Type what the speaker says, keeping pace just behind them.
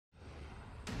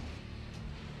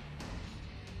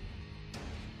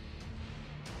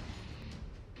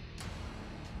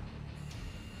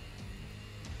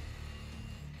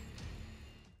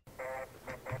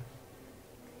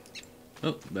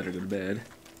Oh, better go to bed.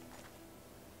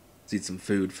 Let's eat some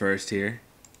food first here.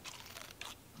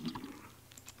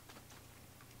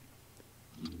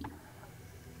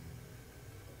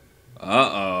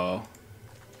 Uh-oh.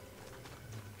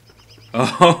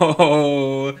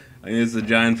 Oh, I think it's the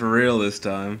giant for real this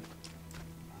time.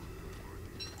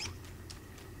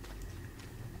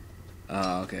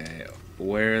 Okay.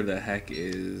 Where the heck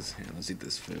is... Here, let's eat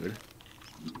this food.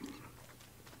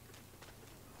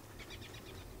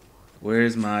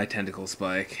 Where's my tentacle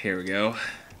spike? Here we go.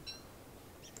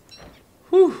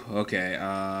 Whew, okay,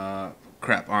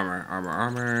 crap,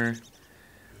 armor.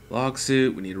 Log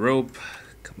suit, we need rope.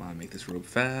 Come on, make this rope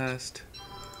fast.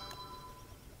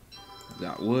 I've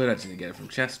got wood, I just need to get it from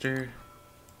Chester.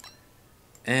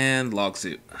 And log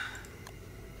suit.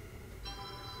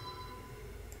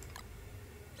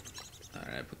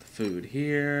 Alright, put the food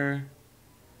here.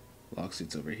 Log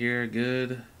suit's over here,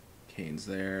 good. Cane's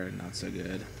there, not so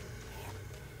good.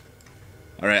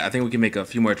 Alright, I think we can make a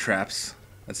few more traps.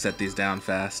 Let's set these down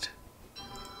fast.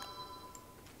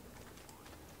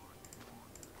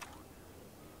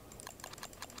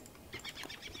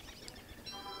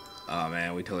 Oh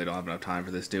man, we totally don't have enough time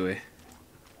for this, do we?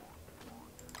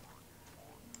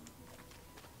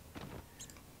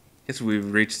 Guess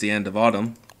we've reached the end of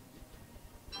autumn.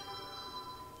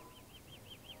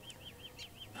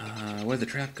 Where'd the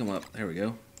trap come up? There we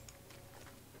go.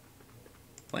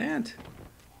 Plant.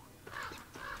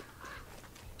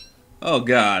 Oh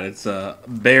god, it's a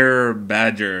bear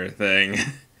badger thing.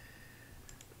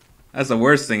 That's the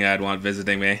worst thing I'd want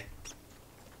visiting me.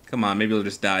 Come on, maybe you'll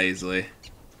just die easily.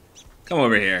 Come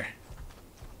over here.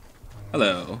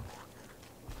 Hello.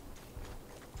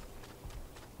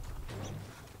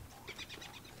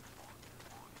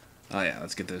 Oh yeah,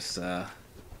 let's get this,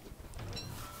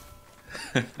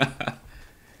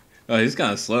 Oh, he's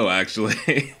kind of slow,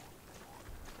 actually.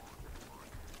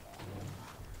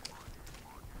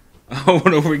 I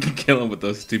wonder if we can kill him with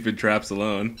those stupid traps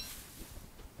alone.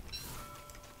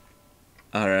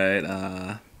 Alright,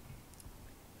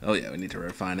 oh yeah, we need to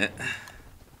refine it.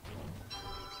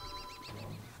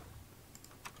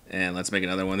 And let's make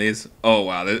another one of these. Oh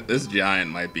wow, this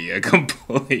giant might be a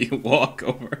complete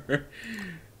walkover.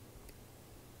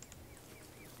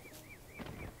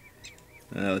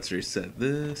 Let's reset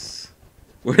this.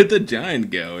 Where'd the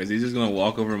giant go? Is he just gonna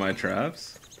walk over my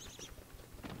traps?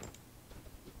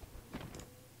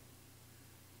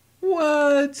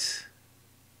 What?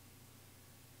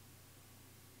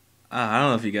 I don't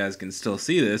know if you guys can still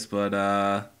see this, but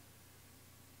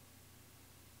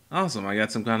awesome, I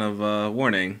got some kind of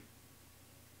warning.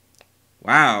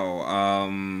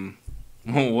 Wow,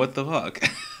 what the fuck?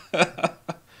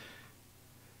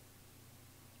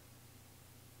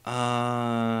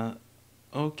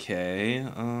 Okay,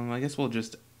 I guess we'll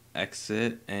just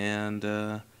exit, and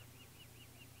I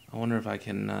wonder if I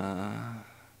can I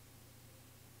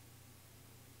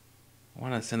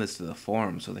want to send this to the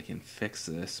forum so they can fix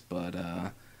this, but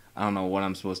I don't know what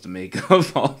I'm supposed to make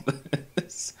of all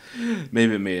this.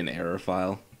 Maybe it made an error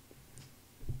file.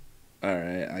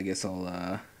 Alright, I guess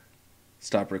I'll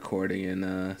stop recording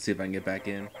and see if I can get back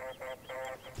in.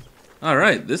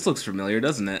 Alright, this looks familiar,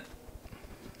 doesn't it?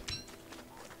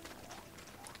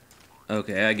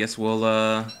 Okay, I guess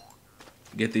we'll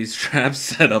get these traps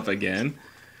set up again.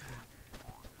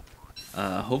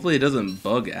 Hopefully it doesn't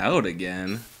bug out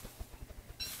again.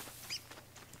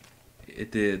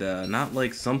 It did not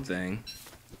like something.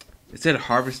 It said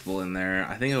harvestable in there.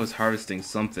 I think it was harvesting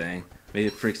something. Maybe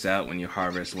it freaks out when you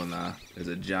harvest when there's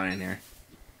a giant here.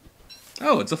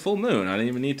 Oh, it's a full moon. I didn't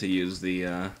even need to use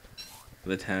the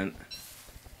tent.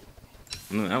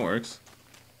 That works.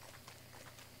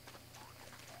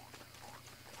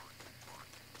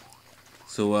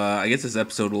 So I guess this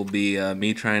episode will be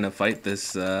me trying to fight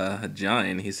this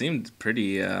giant. He seemed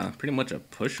pretty much a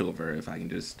pushover if I can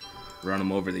just run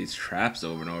him over these traps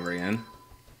over and over again.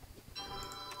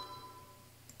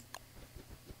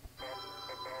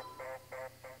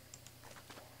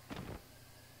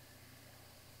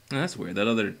 Oh, that's weird. That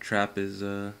other trap is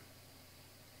oh,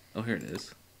 here it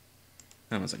is.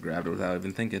 I must have grabbed it without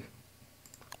even thinking.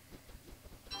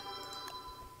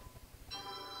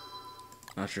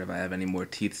 Not sure if I have any more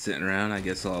teeth sitting around. I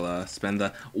guess I'll spend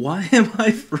the... Why am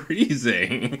I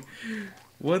freezing?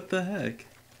 What the heck?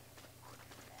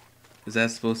 Is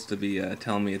that supposed to be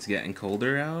telling me it's getting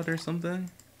colder out or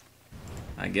something?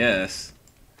 I guess.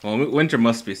 Well, winter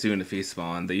must be soon if he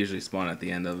spawn. They usually spawn at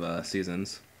the end of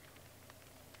seasons.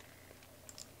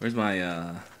 Where's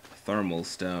my thermal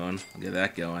stone? I'll get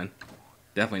that going.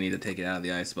 Definitely need to take it out of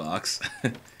the icebox.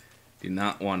 Do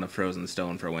not want a frozen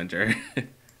stone for winter.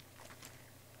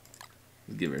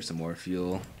 Give her some more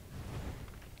fuel.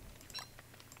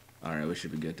 Alright, we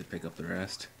should be good to pick up the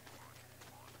rest.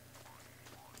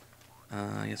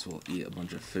 I guess we'll eat a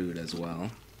bunch of food as well.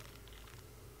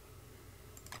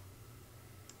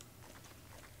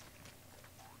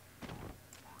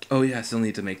 Oh yeah, I still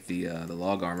need to make the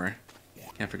log armor.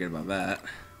 Can't forget about that.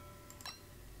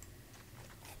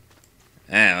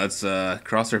 And let's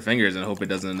cross our fingers and hope it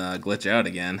doesn't glitch out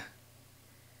again.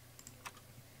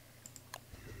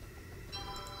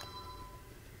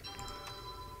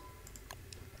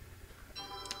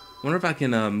 Wonder if I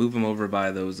can move them over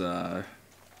by those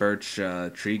birch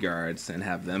tree guards and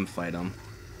have them fight them.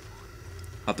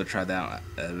 I'll have to try that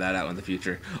out in the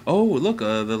future. Oh, look,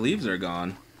 the leaves are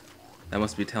gone. That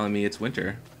must be telling me it's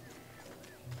winter.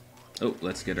 Oh,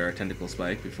 let's get our tentacle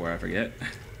spike before I forget.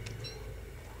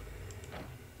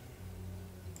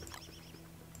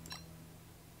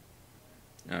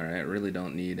 Alright, really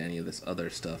don't need any of this other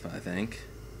stuff, I think.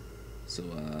 So,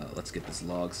 let's get this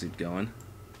log suit going.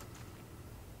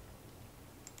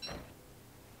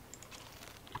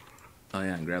 Oh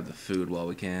yeah, and grab the food while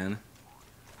we can.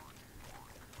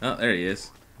 Oh, there he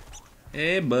is.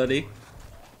 Hey, buddy.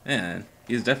 Man,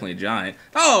 he's definitely giant.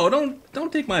 Oh,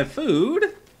 don't take my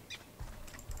food.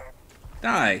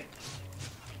 Die.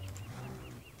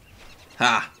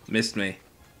 Ha! Missed me.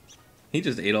 He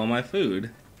just ate all my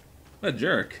food. What a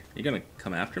jerk. You gonna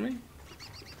come after me?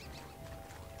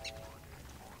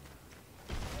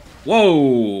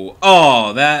 Whoa!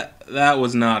 Oh, that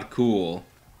was not cool.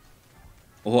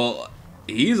 Well,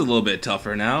 he's a little bit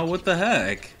tougher now. What the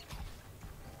heck?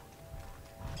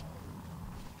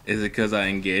 Is it because I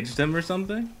engaged him or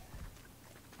something?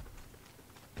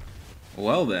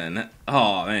 Well then.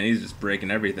 Oh man, he's just breaking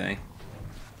everything.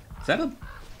 Is that a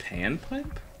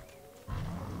panpipe?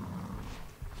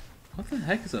 What the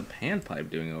heck is a panpipe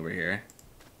doing over here?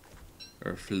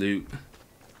 Or a flute?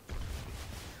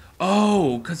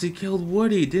 Oh, because he killed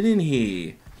Woody, didn't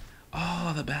he?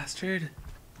 Oh, the bastard.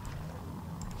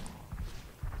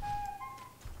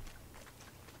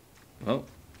 Well,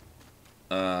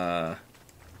 I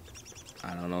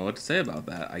don't know what to say about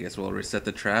that. I guess we'll reset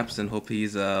the traps and hope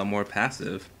he's more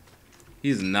passive.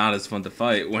 He's not as fun to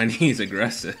fight when he's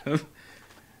aggressive.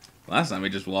 Last time he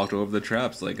just walked over the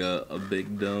traps like a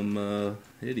big dumb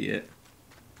idiot.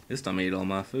 This time he ate all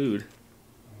my food.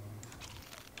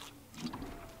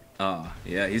 Oh,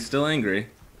 yeah, he's still angry.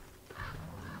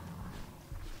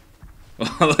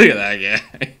 Oh, look at that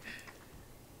guy.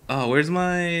 Oh, where's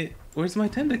my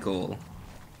tentacle?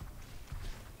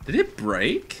 Did it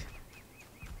break?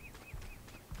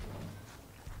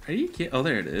 Are you kidding? Oh,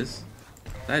 there it is.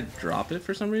 Did I drop it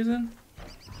for some reason?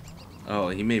 Oh,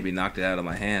 he maybe knocked it out of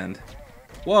my hand.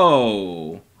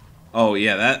 Whoa! Oh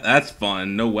yeah, that's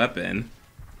fun. No weapon.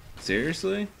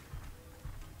 Seriously?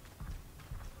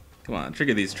 Come on,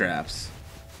 trigger these traps.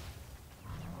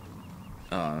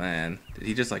 Oh man, did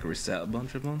he just like reset a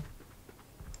bunch of them?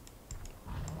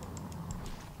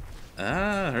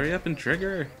 Ah, hurry up and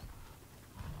trigger.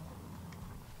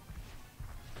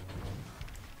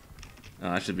 Oh,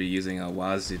 I should be using a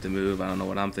Wazi to move. I don't know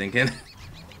what I'm thinking.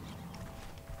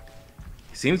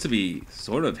 He seems to be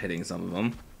sort of hitting some of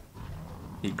them.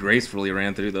 He gracefully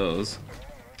ran through those.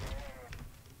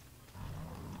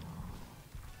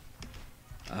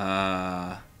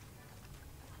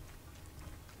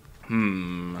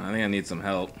 I think I need some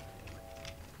help.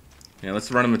 Yeah,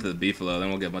 let's run him into the beefalo, then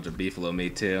we'll get a bunch of beefalo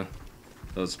meat too.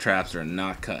 Those traps are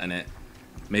not cutting it.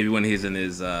 Maybe when he's in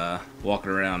his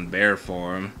walking around bear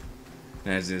form,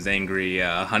 and his angry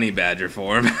honey badger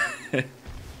form.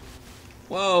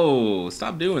 Whoa!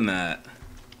 Stop doing that.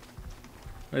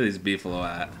 Where are these beefalo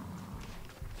at?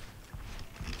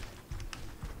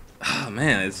 Oh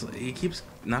man, he keeps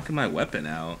knocking my weapon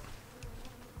out.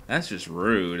 That's just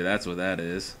rude. That's what that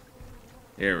is.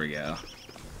 Here we go.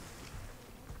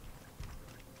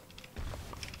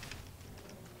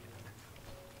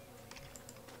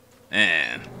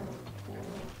 Man.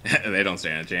 They don't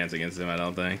stand a chance against him, I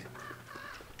don't think.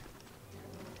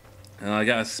 I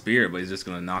got a spear, but he's just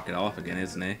gonna knock it off again,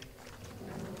 isn't he?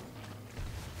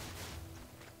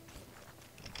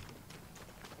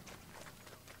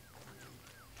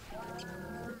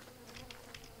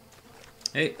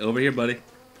 Hey, over here, buddy.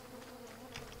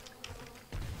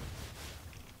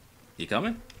 You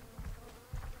coming?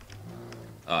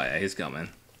 Oh yeah, he's coming.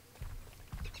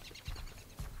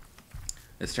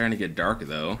 It's starting to get dark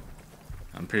though.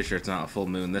 I'm pretty sure it's not a full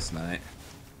moon this night.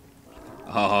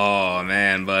 Oh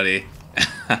man, buddy.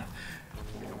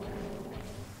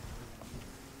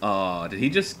 Oh, did he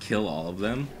just kill all of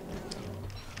them?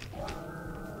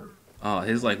 Oh,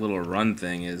 his like little run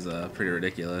thing is pretty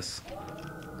ridiculous.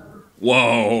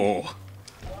 Whoa.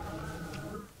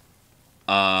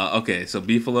 Okay, so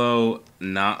Beefalo,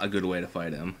 not a good way to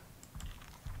fight him.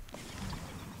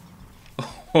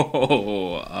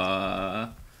 Oh,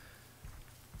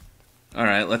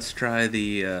 alright, let's try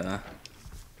the,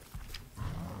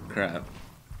 crap.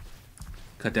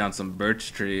 Cut down some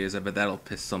birch trees, I bet that'll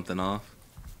piss something off.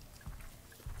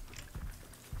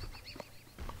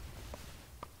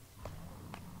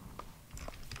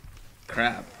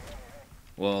 Crap.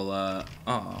 Well,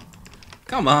 oh.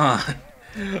 Come on!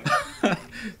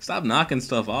 Stop knocking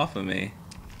stuff off of me.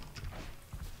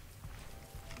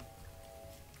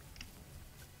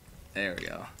 There we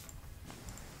go.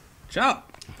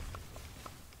 Chop!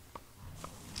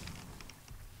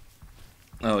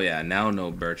 Oh yeah, now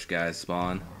no birch guys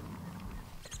spawn.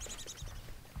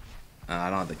 I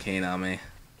don't have the cane on me.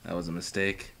 That was a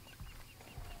mistake.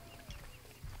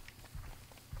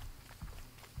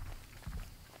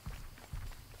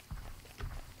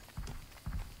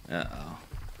 Uh-oh.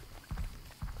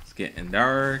 It's getting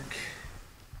dark.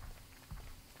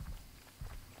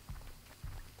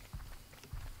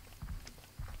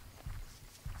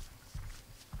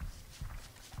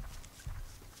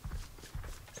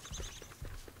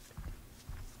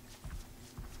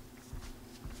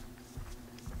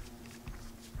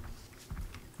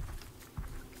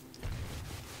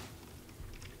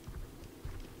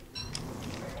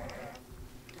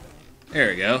 There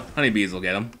we go. Honeybees will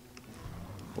get him.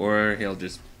 Or he'll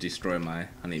just destroy my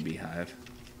honeybee hive.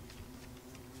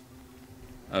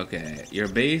 Okay, your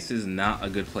base is not a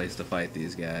good place to fight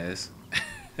these guys.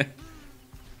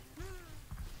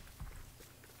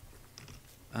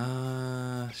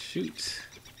 Shoot.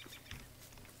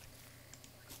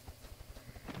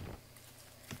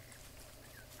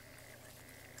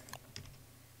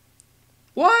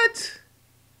 What?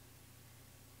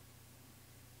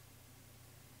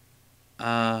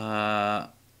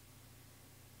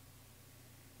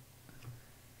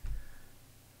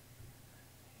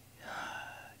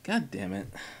 God damn it.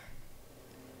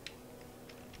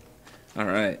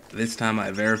 Alright, this time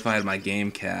I verified my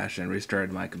game cache and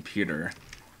restarted my computer.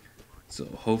 So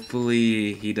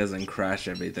hopefully he doesn't crash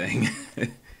everything.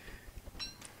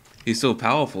 He's so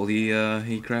powerful,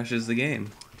 he crashes the game.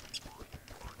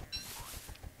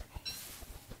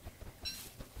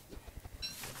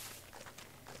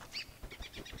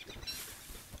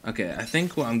 Okay, I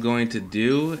think what I'm going to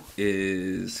do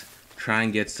is try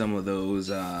and get some of those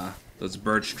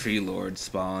birch tree lords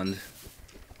spawned.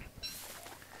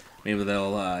 Maybe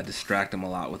they'll distract them a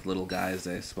lot with little guys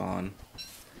they spawn.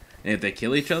 And if they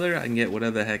kill each other, I can get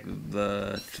whatever the heck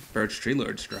the birch tree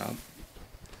lords drop.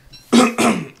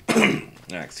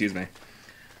 Excuse me.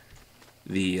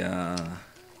 The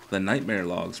nightmare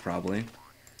logs probably,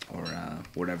 or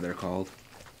whatever they're called,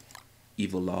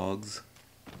 evil logs.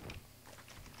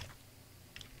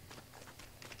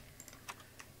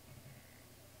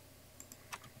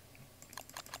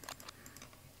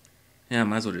 Yeah, I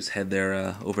might as well just head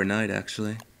there overnight,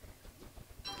 actually.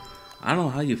 I don't know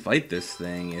how you fight this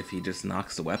thing if he just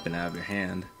knocks the weapon out of your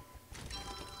hand.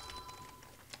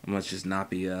 I must just not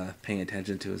be paying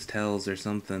attention to his tells or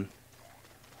something.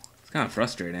 It's kind of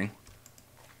frustrating.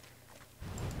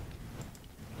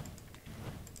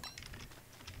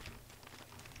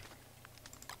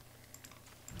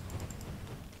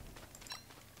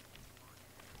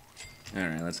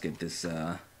 Alright, let's get this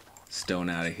stone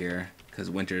out of here, because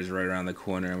winter is right around the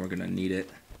corner and we're gonna need it.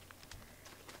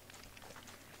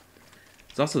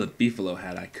 There's also the beefalo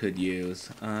hat I could use.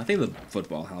 I think the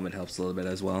football helmet helps a little bit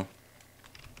as well.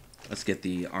 Let's get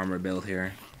the armor build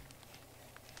here.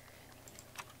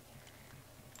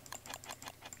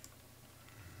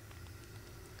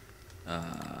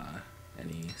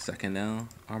 Any second now?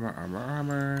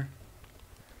 Armor.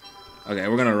 Okay,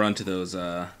 we're gonna run to those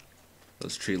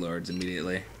tree lords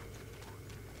immediately.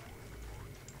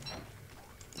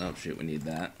 Oh shoot, we need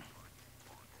that.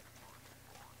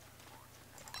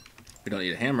 We don't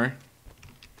need a hammer.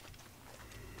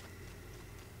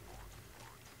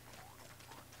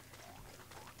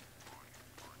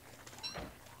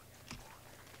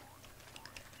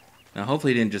 Now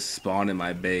hopefully he didn't just spawn in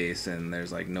my base and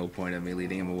there's like no point of me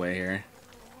leading him away here.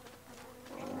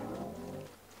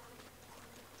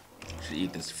 Should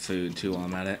eat this food too while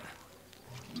I'm at it.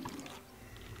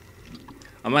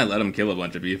 I might let him kill a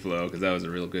bunch of beefalo because that was a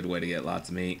real good way to get lots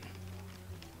of meat.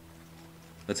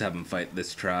 Let's have him fight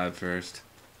this tribe first.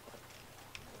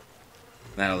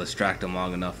 That'll distract him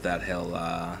long enough that he'll,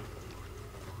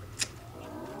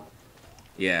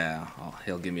 yeah,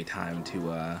 he'll give me time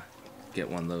to, get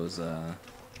one of those,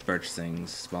 birch things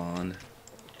spawned.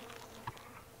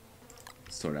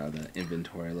 Sort out the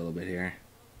inventory a little bit here.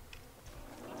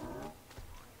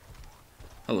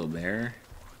 Hello, bear.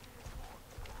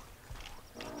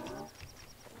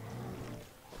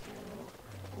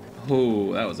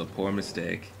 Oh, that was a poor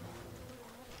mistake.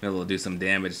 Maybe we'll do some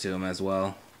damage to him as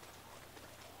well.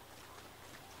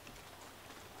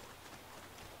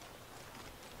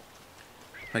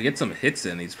 If I get some hits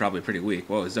in, he's probably pretty weak.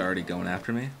 Whoa, he's already going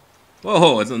after me?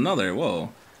 Whoa, it's another.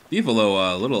 Whoa.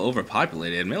 Beefalo a little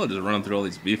overpopulated. Maybe I'll just run him through all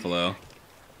these beefalo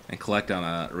and collect on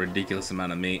a ridiculous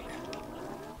amount of meat.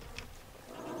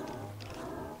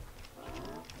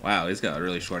 Wow, he's got a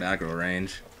really short aggro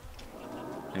range.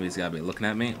 Maybe he's gotta be looking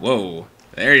at me. Whoa,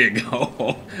 there you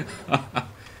go.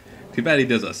 Too bad he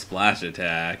does a splash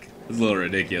attack. It's a little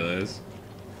ridiculous.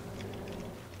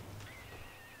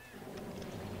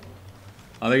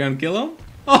 Are they gonna kill him?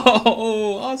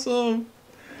 Oh, awesome.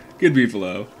 Good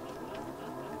beefalo.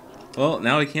 Well,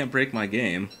 now he can't break my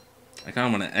game. I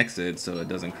kind of want to exit so it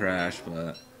doesn't crash,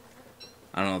 but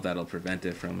I don't know if that'll prevent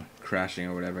it from crashing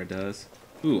or whatever it does.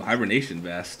 Ooh, hibernation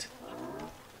vest.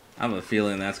 I have a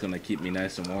feeling that's going to keep me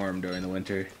nice and warm during the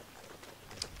winter.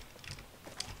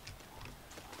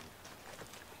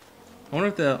 I wonder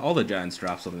if all the giants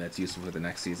drop something that's useful for the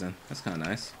next season. That's kind of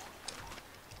nice.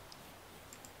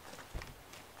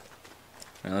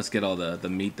 Alright, let's get all the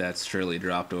meat that's surely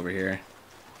dropped over here.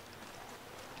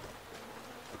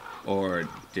 Or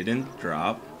didn't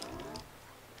drop.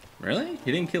 Really?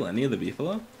 He didn't kill any of the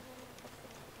beefalo?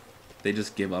 They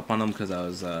just give up on him because I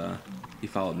was, he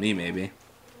followed me maybe.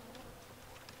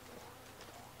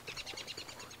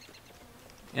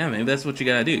 Yeah, maybe that's what you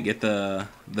gotta do. Get the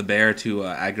bear to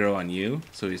aggro on you,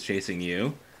 so he's chasing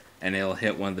you, and he'll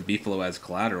hit one of the beefalo as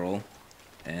collateral,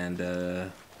 and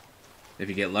if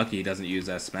you get lucky, he doesn't use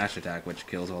that smash attack, which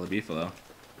kills all the beefalo.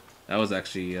 That was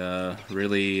actually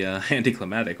really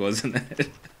anticlimactic, wasn't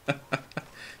it?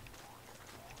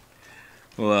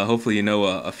 Well, hopefully you know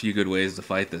a few good ways to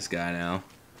fight this guy now.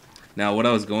 Now, what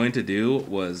I was going to do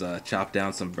was chop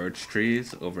down some birch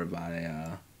trees over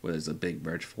by where there's a big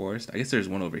birch forest. I guess there's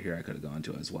one over here I could have gone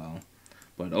to as well.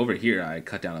 But over here, I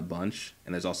cut down a bunch,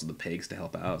 and there's also the pigs to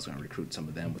help out. I was going to recruit some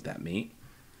of them with that meat.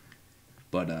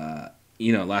 But,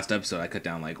 you know, last episode I cut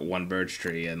down like one birch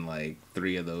tree, and like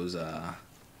 3 of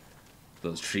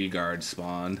those tree guards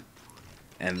spawned.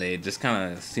 And they just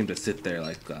kind of seem to sit there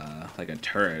like a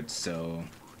turret, so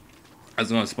I was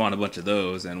going to spawn a bunch of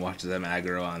those and watch them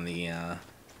aggro on the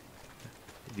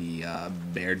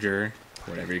Bearger,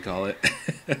 whatever you call it.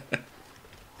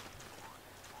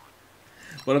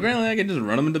 But apparently I can just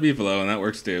run them into beefalo, and that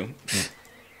works too.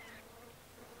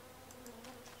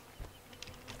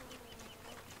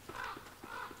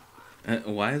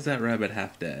 Why is that rabbit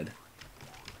half dead?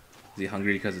 Is he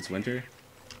hungry because it's winter?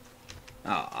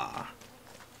 Ah.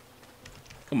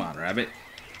 Come on, rabbit.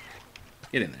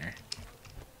 Get in there.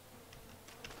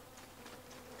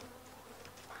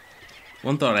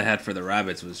 One thought I had for the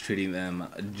rabbits was treating them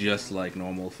just like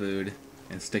normal food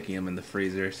and sticking them in the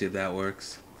freezer, see if that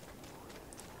works.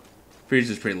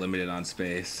 Freezer's pretty limited on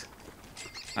space.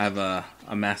 I have a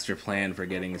master plan for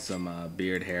getting some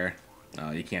beard hair.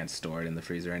 You can't store it in the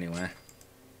freezer anyway.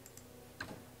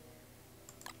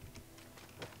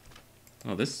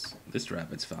 Oh, this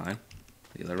rabbit's fine.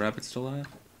 The other rabbit's still alive?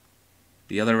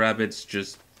 The other rabbits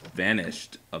just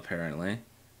vanished, apparently.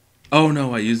 Oh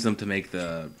no, I used them to make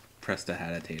the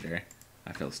prestidigitator.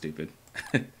 I feel stupid.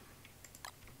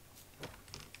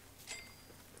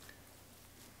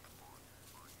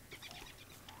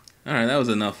 Alright, that was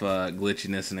enough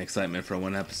glitchiness and excitement for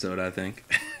one episode, I think.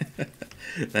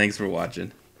 Thanks for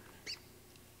watching.